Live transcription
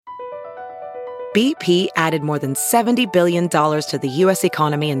BP added more than $70 billion to the U.S.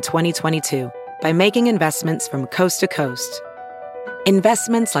 economy in 2022 by making investments from coast to coast.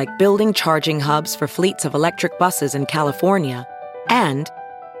 Investments like building charging hubs for fleets of electric buses in California and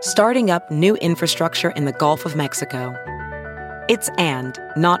starting up new infrastructure in the Gulf of Mexico. It's and,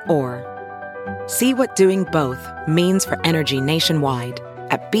 not or. See what doing both means for energy nationwide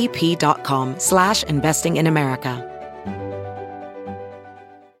at bp.com/investing in America.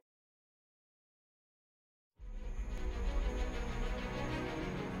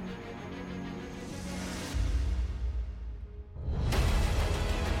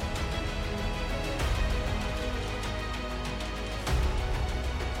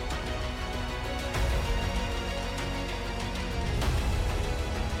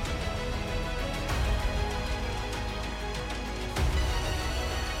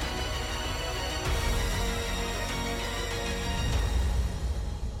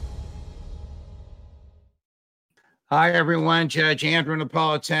 Hi, everyone. Judge Andrew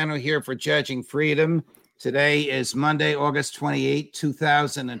Napolitano here for Judging Freedom. Today is Monday, August 28,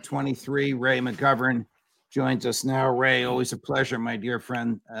 2023. Ray McGovern joins us now. Ray, always a pleasure, my dear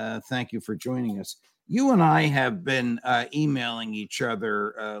friend. Thank you for joining us. You and I have been emailing each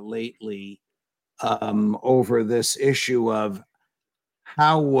other lately over this issue of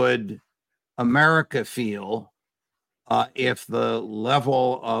how would America feel if the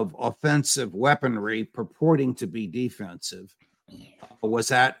level of offensive weaponry purporting to be defensive was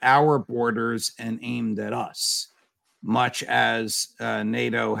at our borders and aimed at us, much as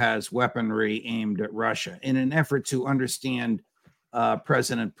NATO has weaponry aimed at Russia, in an effort to understand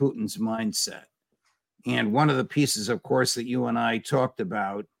President Putin's mindset. And one of the pieces, of course, that you and I talked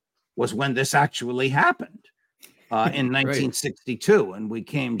about was when this actually happened in 1962, and we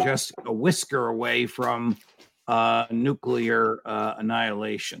came just a whisker away from nuclear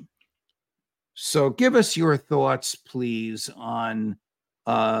annihilation. So give us your thoughts, please, on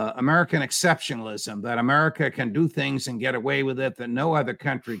American exceptionalism, that America can do things and get away with it that no other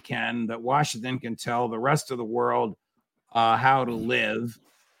country can, that Washington can tell the rest of the world how to live,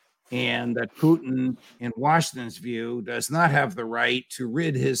 and that Putin, in Washington's view, does not have the right to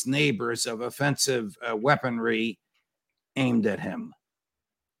rid his neighbors of offensive weaponry aimed at him.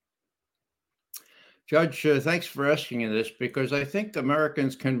 Judge, thanks for asking this, because I think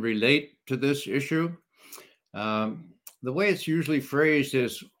Americans can relate to this issue. The way it's usually phrased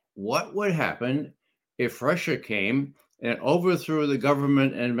is, what would happen if Russia came and overthrew the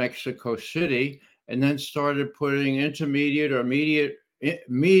government in Mexico City and then started putting intermediate or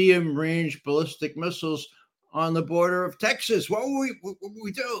medium-range ballistic missiles on the border of Texas? What would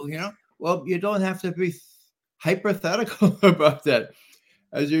we do? Well, you don't have to be hypothetical about that.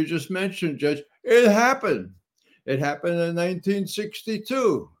 As you just mentioned, Judge, it happened. It happened in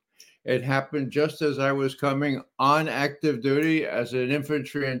 1962. It happened just as I was coming on active duty as an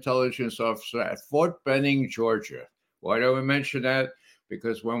infantry intelligence officer at Fort Benning, Georgia. Why do we mention that?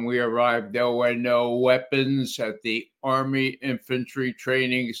 Because when we arrived, there were no weapons at the Army Infantry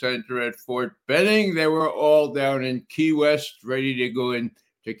Training Center at Fort Benning. They were all down in Key West, ready to go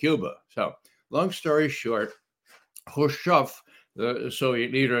into Cuba. So, long story short, Khrushchev, the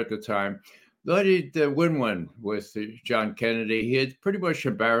Soviet leader at the time, thought he'd win one with John Kennedy. He had pretty much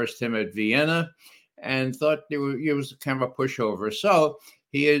embarrassed him at Vienna and thought it was kind of a pushover. So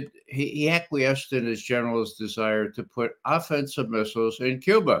he acquiesced in his general's desire to put offensive missiles in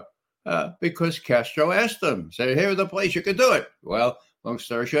Cuba because Castro asked him, said, here's the place you could do it. Well, long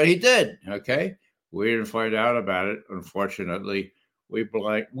story short, he did. Okay. We didn't find out about it. Unfortunately, we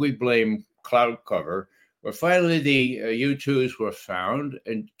blame cloud cover. But finally, the U-2s were found,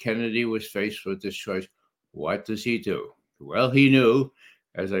 and Kennedy was faced with this choice. What does he do? Well, he knew,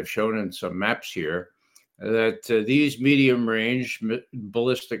 as I've shown in some maps here, that these medium-range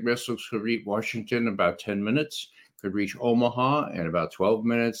ballistic missiles could reach Washington in about 10 minutes, could reach Omaha in about 12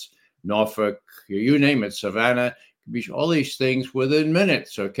 minutes, Norfolk, you name it, Savannah, could reach all these things within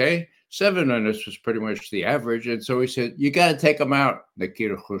minutes, okay? 7 minutes was pretty much the average. And so he said, you got to take them out,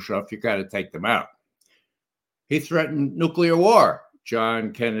 Nikita Khrushchev, you got to take them out. He threatened nuclear war.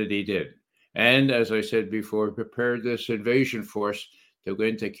 John Kennedy did. And as I said before, prepared this invasion force to go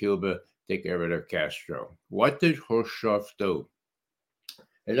into Cuba, take get rid of Castro. What did Khrushchev do?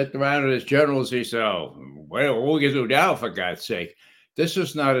 He looked around at his generals. He said, oh, what are we going to do now, for God's sake? This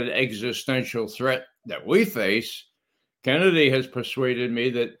is not an existential threat that we face. Kennedy has persuaded me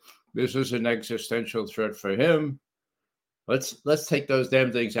that this is an existential threat for him. Let's take those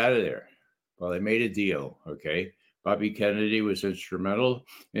damn things out of there. Well, they made a deal, okay? Bobby Kennedy was instrumental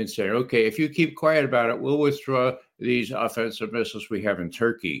in saying, okay, if you keep quiet about it, we'll withdraw these offensive missiles we have in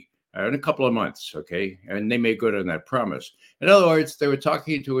Turkey. in a couple of months, okay? And they made good on that promise. In other words, they were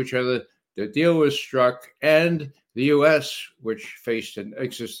talking to each other. The deal was struck, and the U.S., which faced an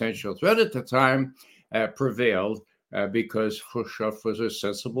existential threat at the time, prevailed because Khrushchev was a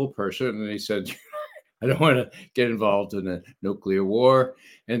sensible person, and he said, I don't want to get involved in a nuclear war.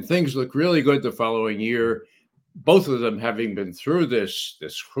 And things look really good the following year. Both of them, having been through this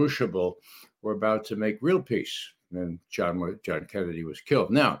crucible, were about to make real peace. And John Kennedy was killed.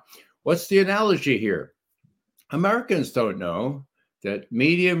 Now, what's the analogy here? Americans don't know that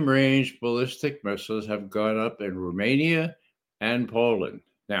medium-range ballistic missiles have gone up in Romania and Poland.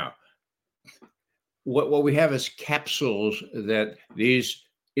 Now, what we have is capsules that these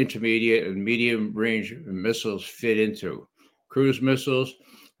intermediate and medium-range missiles fit into. Cruise missiles,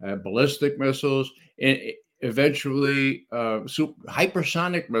 ballistic missiles, and eventually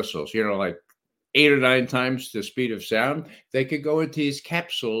hypersonic missiles, like 8 or 9 times the speed of sound. They could go into these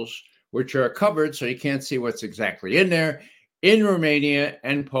capsules, which are covered so you can't see what's exactly in there, in Romania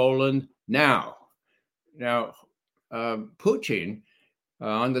and Poland now. Now, Putin,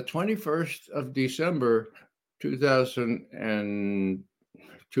 on the 21st of December,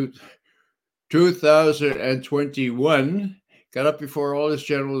 2021, got up before all his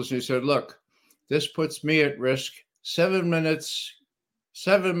generals and he said, look, this puts me at risk. 7 minutes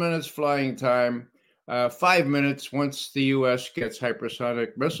flying time, 5 minutes once the U.S. gets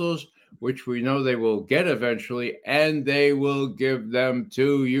hypersonic missiles, which we know they will get eventually, and they will give them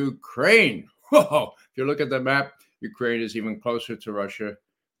to Ukraine. Whoa! If you look at the map, Ukraine is even closer to Russia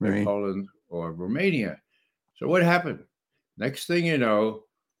than Poland or Romania. So what happened? Next thing you know,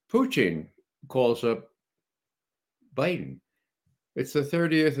 Putin calls up Biden. It's the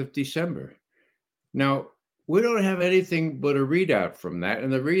 30th of December. Now, we don't have anything but a readout from that.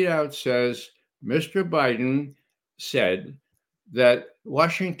 And the readout says, Mr. Biden said that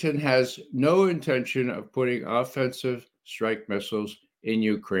Washington has no intention of putting offensive strike missiles in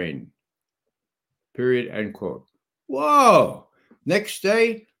Ukraine. Period, end quote. Whoa! Next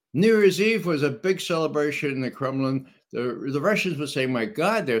day, New Year's Eve was a big celebration in the Kremlin. The Russians were saying, my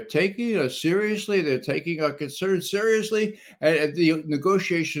God, they're taking us seriously. They're taking our concerns seriously. And the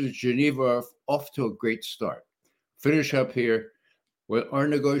negotiations in Geneva are off to a great start. Finish up here. When our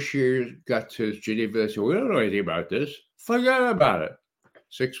negotiators got to Geneva, they said, we don't know anything about this. Forget about it.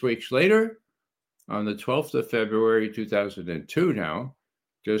 6 weeks later, on the 12th of February, 2002 now,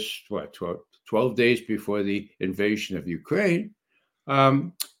 just 12 days before the invasion of Ukraine,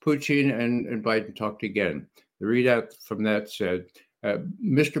 Putin and Biden talked again. The readout from that said,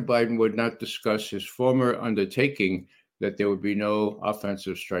 Mr. Biden would not discuss his former undertaking that there would be no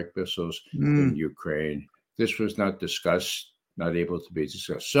offensive strike missiles in Ukraine. This was not discussed, not able to be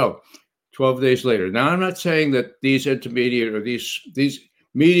discussed. So 12 days later. Now, I'm not saying that these intermediate or these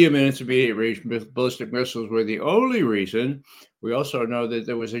medium and intermediate range ballistic missiles were the only reason. We also know that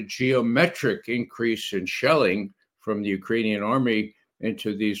there was a geometric increase in shelling from the Ukrainian army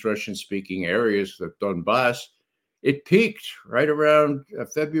into these Russian-speaking areas, the Donbass. It peaked right around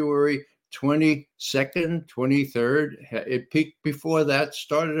February 22nd, 23rd. It peaked before that,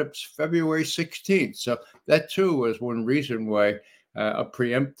 started up February 16th. So that, too, was one reason why a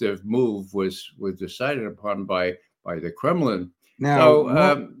preemptive move was decided upon by the Kremlin.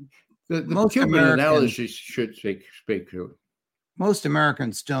 Now, the Cuban analogy should speak to it. Most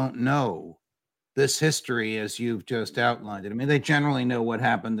Americans don't know this history as you've just outlined it. I mean, they generally know what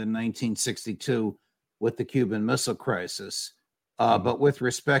happened in 1962 with the Cuban Missile Crisis. But with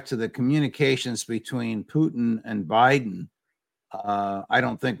respect to the communications between Putin and Biden, I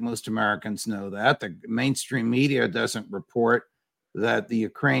don't think most Americans know that. The mainstream media doesn't report that the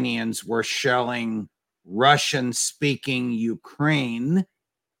Ukrainians were shelling Russian-speaking Ukraine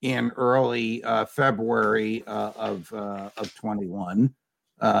in early February of 21.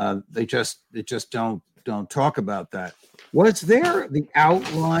 They just don't talk about that. Was there the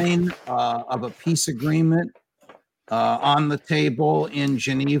outline of a peace agreement on the table in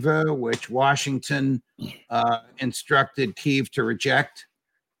Geneva, which Washington instructed Kyiv to reject?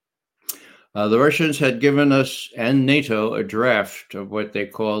 The Russians had given us and NATO a draft of what they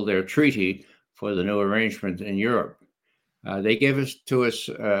call their treaty for the new arrangement in Europe. They gave it to us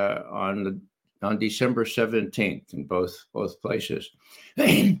on December 17th in both places.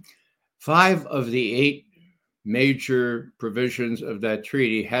 5 of the 8 major provisions of that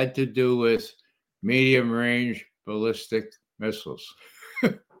treaty had to do with medium-range ballistic missiles.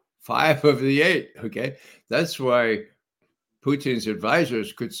 5 of the 8, okay? That's why Putin's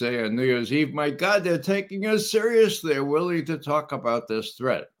advisors could say on New Year's Eve, my God, they're taking us seriously. They're willing to talk about this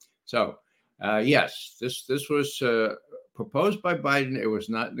threat. So, yes, this was proposed by Biden. It was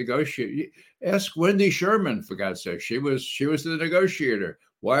not negotiated. Ask Wendy Sherman, for God's sake. She was the negotiator.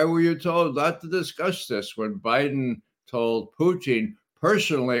 Why were you told not to discuss this when Biden told Putin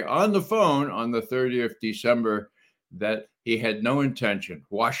personally on the phone on the 30th of December that he had no intention,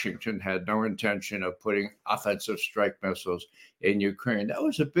 Washington had no intention of putting offensive strike missiles in Ukraine? That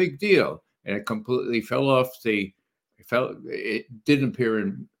was a big deal. And it completely fell off it didn't appear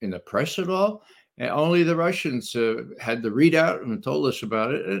in the press at all. And only the Russians had the readout and told us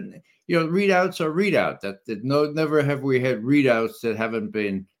about it. And, readouts are readout. Never have we had readouts that haven't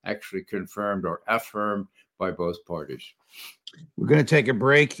been actually confirmed or affirmed by both parties. We're going to take a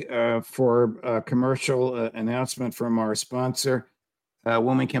break for a commercial announcement from our sponsor.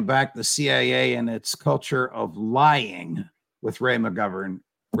 When we come back, the CIA and its culture of lying with Ray McGovern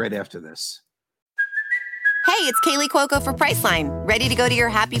right after this. Hey, it's Kaylee Cuoco for Priceline. Ready to go to your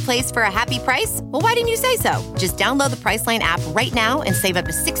happy place for a happy price? Well, why didn't you say so? Just download the Priceline app right now and save up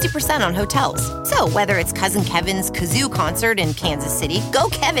to 60% on hotels. So whether it's Cousin Kevin's Kazoo Concert in Kansas City, go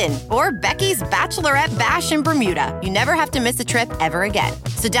Kevin, or Becky's Bachelorette Bash in Bermuda, you never have to miss a trip ever again.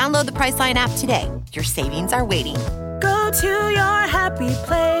 So download the Priceline app today. Your savings are waiting. Go to your happy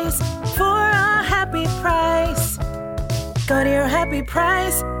place for a happy price. Go to your happy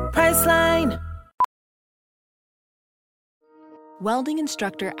price, Priceline. Welding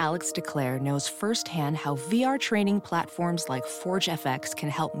instructor Alex DeClaire knows firsthand how VR training platforms like ForgeFX can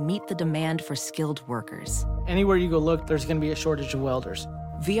help meet the demand for skilled workers. Anywhere you go look, there's going to be a shortage of welders.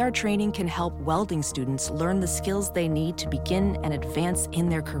 VR training can help welding students learn the skills they need to begin and advance in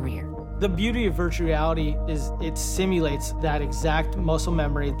their career. The beauty of virtual reality is it simulates that exact muscle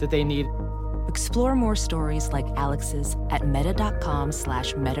memory that they need. Explore more stories like Alex's at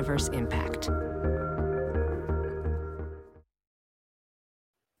meta.com/metaverseimpact.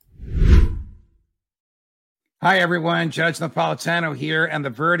 Hi, everyone. Judge Napolitano here, and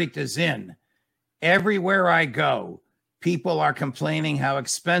the verdict is in. Everywhere I go, people are complaining how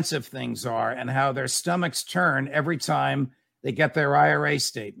expensive things are and how their stomachs turn every time they get their IRA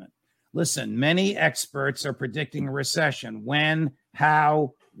statement. Listen, many experts are predicting a recession. When,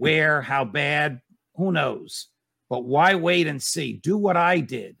 how, where, how bad, who knows? But why wait and see? Do what I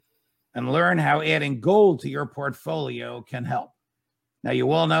did and learn how adding gold to your portfolio can help. Now,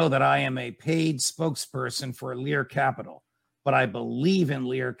 you all know that I am a paid spokesperson for Lear Capital, but I believe in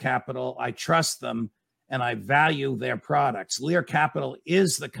Lear Capital. I trust them, and I value their products. Lear Capital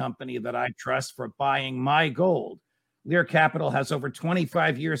is the company that I trust for buying my gold. Lear Capital has over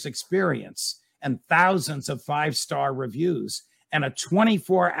 25 years experience and thousands of five-star reviews and a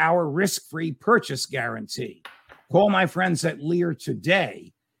 24-hour risk-free purchase guarantee. Call my friends at Lear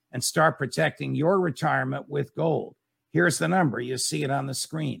today and start protecting your retirement with gold. Here's the number. You see it on the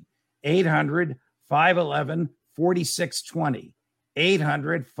screen. 800-511-4620.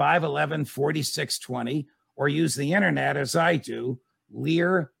 800-511-4620. Or use the internet as I do,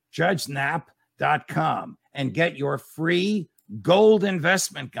 LearJudgeNap.com, and get your free gold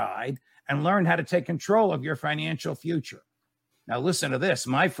investment guide and learn how to take control of your financial future. Now, listen to this.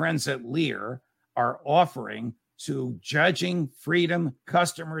 My friends at Lear are offering to Judging Freedom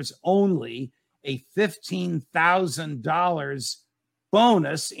customers only a $15,000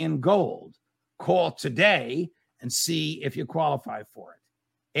 bonus in gold. Call today and see if you qualify for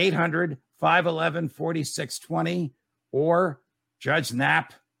it. 800-511-4620 or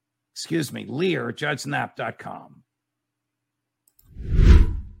LearJudgeNap.com.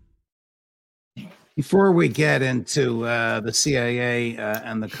 Before we get into the CIA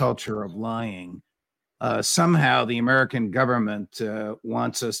and the culture of lying, somehow the American government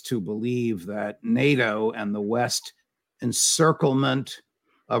wants us to believe that NATO and the West encirclement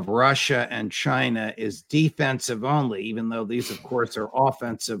of Russia and China is defensive only, even though these, of course, are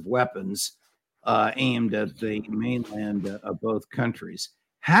offensive weapons aimed at the mainland of both countries.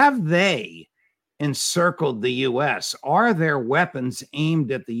 Have they encircled the U.S.? Are there weapons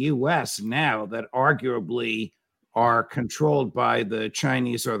aimed at the U.S. now that arguably are controlled by the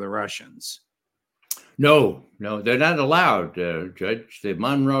Chinese or the Russians? No, they're not allowed, Judge. The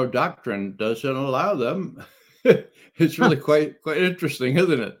Monroe Doctrine doesn't allow them. It's really quite interesting,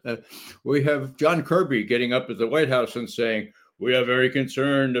 isn't it? We have John Kirby getting up at the White House and saying, we are very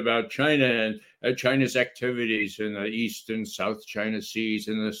concerned about China and China's activities in the East and South China Seas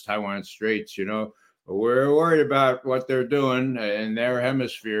and the Taiwan Straits. We're worried about what they're doing in their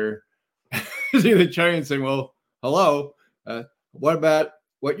hemisphere. See the Chinese saying, well, hello, what about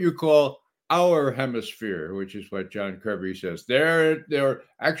what you call our hemisphere, which is what John Kirby says. They're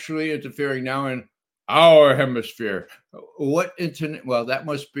actually interfering now in our hemisphere. Well, that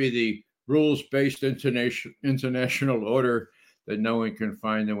must be rules-based international order that no one can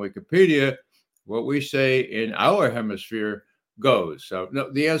find in Wikipedia. What we say in our hemisphere goes. So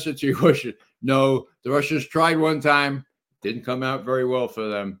no, the answer to your question, no, the Russians tried one time, didn't come out very well for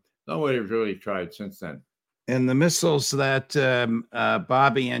them. Nobody's really tried since then. And the missiles that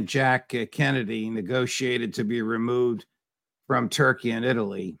Bobby and Jack Kennedy negotiated to be removed from Turkey and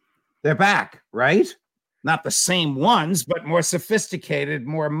Italy, they're back, right? Not the same ones, but more sophisticated,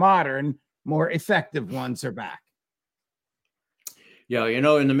 more modern, more effective ones are back. Yeah,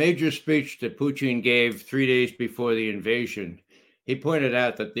 in the major speech that Putin gave 3 days before the invasion, he pointed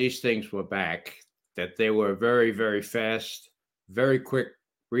out that these things were back, that they were very, very fast, very quick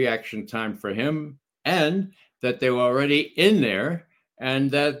reaction time for him, and that they were already in there,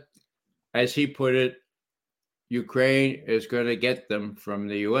 and that, as he put it, Ukraine is going to get them from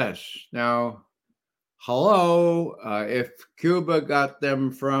the U.S. Now, hello, if Cuba got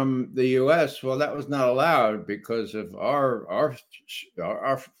them from the U.S., well, that was not allowed because of our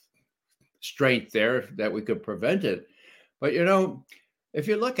strength there that we could prevent it. But, if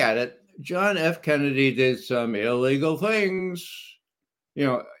you look at it, John F. Kennedy did some illegal things.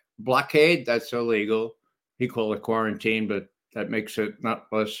 Blockade, that's illegal. He called it quarantine, but that makes it not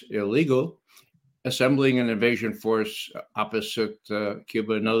less illegal. Assembling an invasion force opposite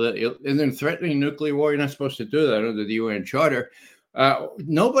Cuba, and then threatening nuclear war. You're not supposed to do that under the UN Charter.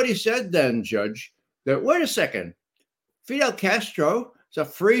 Nobody said then, Judge, that, wait a second, Fidel Castro is a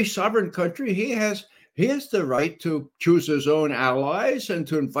free sovereign country. He has the right to choose his own allies and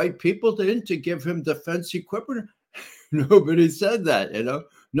to invite people in to give him defense equipment. Nobody said that,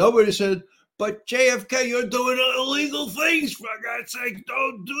 Nobody said, but JFK, you're doing illegal things, for God's sake.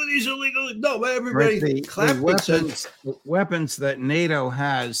 Don't do these illegal. No, everybody clapped the weapons that NATO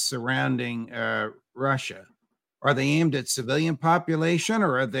has surrounding Russia, are they aimed at civilian population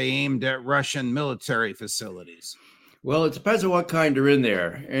or are they aimed at Russian military facilities? Well, it depends on what kind are in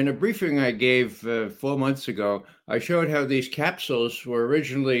there. In a briefing I gave 4 months ago, I showed how these capsules were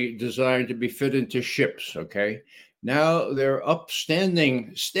originally designed to be fit into ships, okay? Now they're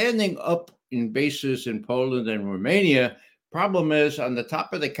standing up in bases in Poland and Romania. Problem is, on the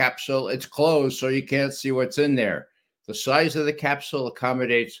top of the capsule, it's closed, so you can't see what's in there. The size of the capsule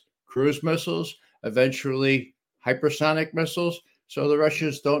accommodates cruise missiles, eventually hypersonic missiles, so the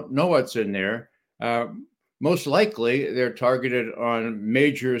Russians don't know what's in there. Most likely, they're targeted on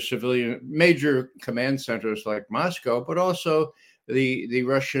major command centers like Moscow, but also the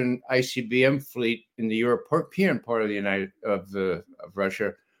Russian ICBM fleet in the European part of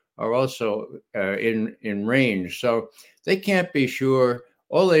Russia are also in range. So they can't be sure.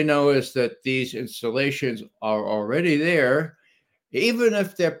 All they know is that these installations are already there, even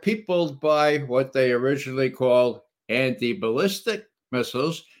if they're peopled by what they originally called anti-ballistic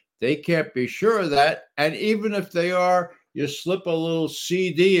missiles. They can't be sure of that. And even if they are, you slip a little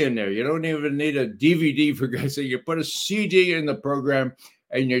CD in there. You don't even need a DVD, for God's sake. You put a CD in the program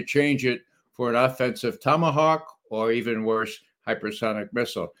and you change it for an offensive Tomahawk or even worse, hypersonic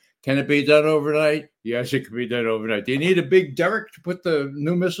missile. Can it be done overnight? Yes, it can be done overnight. Do you need a big derrick to put the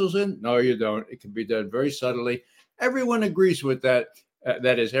new missiles in? No, you don't. It can be done very subtly. Everyone agrees with that.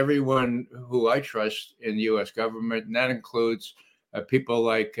 That is, everyone who I trust in the U.S. government, and that includes people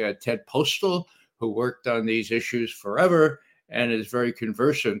like Ted Postal, who worked on these issues forever and is very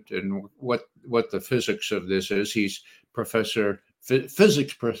conversant in what the physics of this is. He's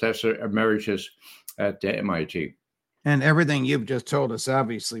physics professor emeritus at MIT. And everything you've just told us,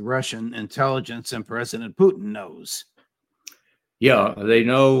 obviously, Russian intelligence and President Putin knows. Yeah, they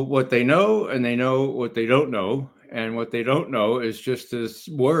know what they know, and they know what they don't know. And what they don't know is just as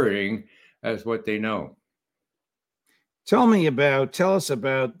worrying as what they know. Tell us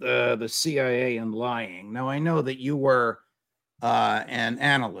about the CIA and lying. Now, I know that you were an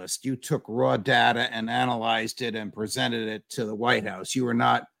analyst. You took raw data and analyzed it and presented it to the White House. You were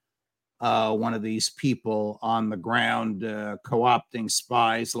not one of these people on the ground co-opting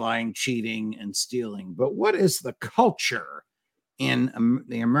spies, lying, cheating, and stealing. But what is the culture in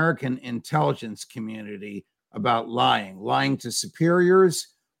the American intelligence community about lying to superiors,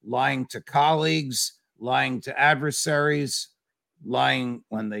 lying to colleagues, lying to adversaries, lying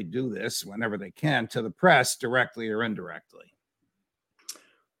when they do this, whenever they can, to the press, directly or indirectly?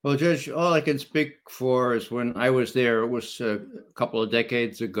 Well, Judge, all I can speak for is when I was there, it was a couple of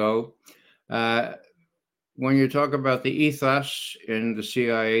decades ago. When you talk about the ethos in the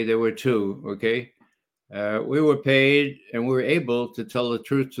CIA, there were two, okay? We were paid and we were able to tell the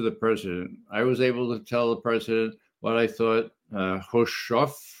truth to the president. I was able to tell the president what I thought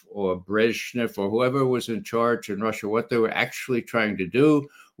Khrushchev or Brezhnev or whoever was in charge in Russia, what they were actually trying to do,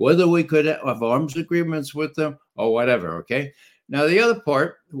 whether we could have arms agreements with them or whatever, okay? Now, the other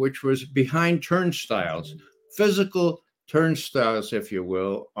part, which was behind turnstiles, physical turnstiles, if you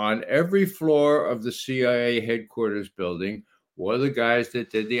will, on every floor of the CIA headquarters building were the guys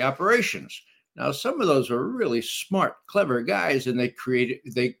that did the operations. Now, some of those were really smart, clever guys, and they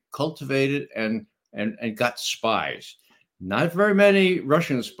cultivated and got spies. Not very many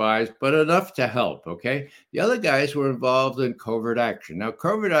Russian spies, but enough to help, okay? The other guys were involved in covert action. Now,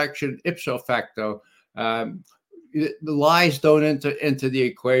 covert action, ipso facto, the lies don't enter into the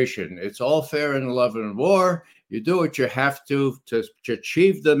equation. It's all fair in love and war. You do what you have to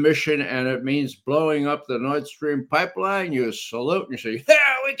achieve the mission, and it means blowing up the Nord Stream pipeline. You salute and you say,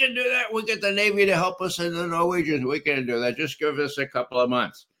 yeah, we can do that. We'll get the Navy to help us and the Norwegians. We can do that. Just give us a couple of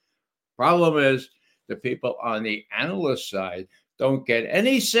months. Problem is, the people on the analyst side don't get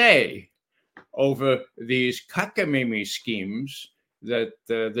any say over these cockamamie schemes that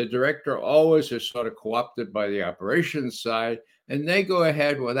the director always is sort of co-opted by the operations side, and they go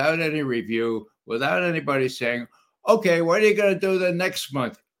ahead without any review, without anybody saying, okay, what are you going to do the next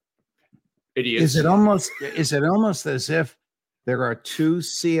month, idiots? Is it almost as if there are two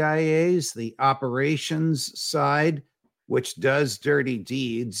CIAs, the operations side, which does dirty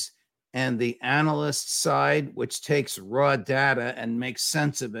deeds, and the analyst side, which takes raw data and makes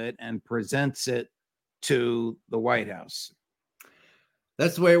sense of it and presents it to the White House?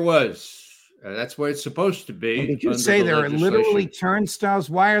 That's the way it was. That's the way it's supposed to be. And did you say there are literally turnstiles?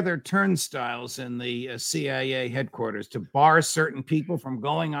 Why are there turnstiles in the CIA headquarters? To bar certain people from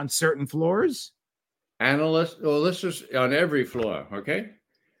going on certain floors? Analysts, well, this is on every floor, okay?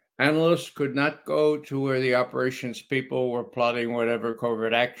 Analysts could not go to where the operations people were plotting whatever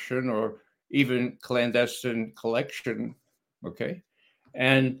covert action or even clandestine collection, okay?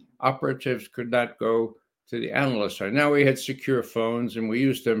 And operatives could not go to the analyst side. Now we had secure phones and we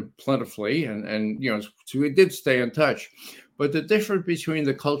used them plentifully, and you know, so we did stay in touch. But the difference between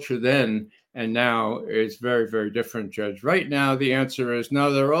the culture then and now is very, very different, Judge. Right now, the answer is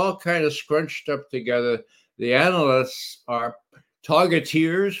no, they're all kind of scrunched up together. The analysts are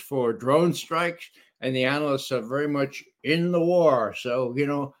targeteers for drone strikes, and the analysts are very much in the war. So, you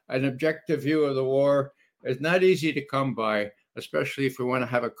know, an objective view of the war is not easy to come by, especially if we want to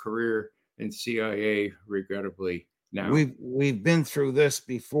have a career in CIA, regrettably now. We've been through this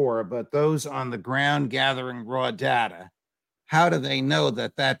before, but those on the ground gathering raw data, how do they know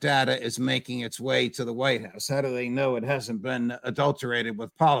that that data is making its way to the White House? How do they know it hasn't been adulterated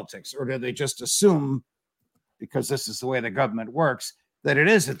with politics? Or do they just assume, because this is the way the government works, that it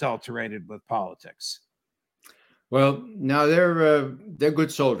is adulterated with politics? Well, now they're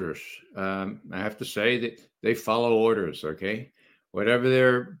good soldiers. I have to say that they follow orders, okay? Whatever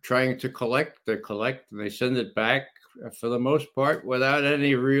they're trying to collect, they collect, and they send it back for the most part without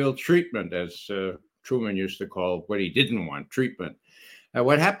any real treatment, as Truman used to call what he didn't want, treatment. Now,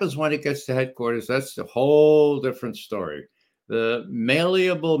 what happens when it gets to headquarters, that's a whole different story. The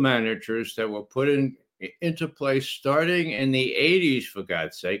malleable managers that were put into place starting in the 80s, for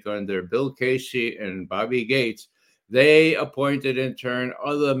God's sake, under Bill Casey and Bobby Gates, they appointed in turn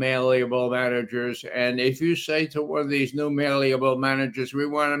other malleable managers. And if you say to one of these new malleable managers, we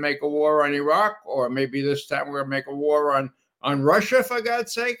want to make a war on Iraq, or maybe this time we're going to make a war on Russia, for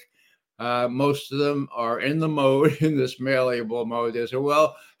God's sake, most of them are in the mode, in this malleable mode. They say,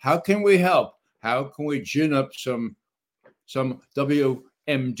 well, how can we help? How can we gin up some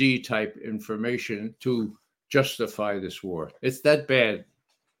WMD type information to justify this war? It's that bad.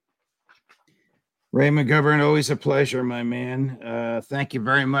 Ray McGovern, always a pleasure, my man. Thank you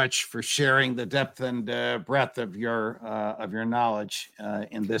very much for sharing the depth and breadth of your knowledge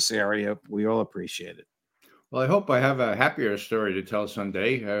in this area. We all appreciate it. Well, I hope I have a happier story to tell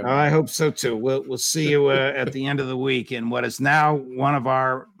someday. I hope so too. We'll see you at the end of the week in what is now one of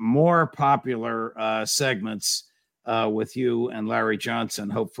our more popular segments with you and Larry Johnson,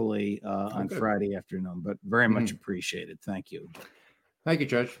 hopefully on Friday afternoon. But very much appreciated. Thank you. Thank you,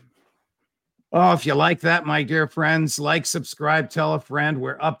 Judge. Oh, if you like that, my dear friends, like, subscribe, tell a friend.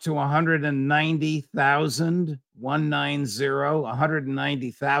 We're up to 190,000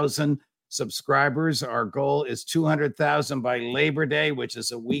 subscribers. Our goal is 200,000 by Labor Day, which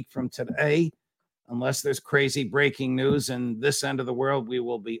is a week from today. Unless there's crazy breaking news in this end of the world, we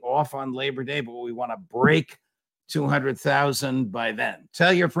will be off on Labor Day, but we want to break 200,000 by then.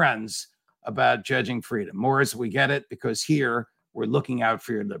 Tell your friends about Judging Freedom. More as we get it, because here we're looking out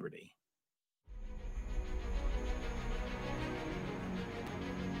for your liberty.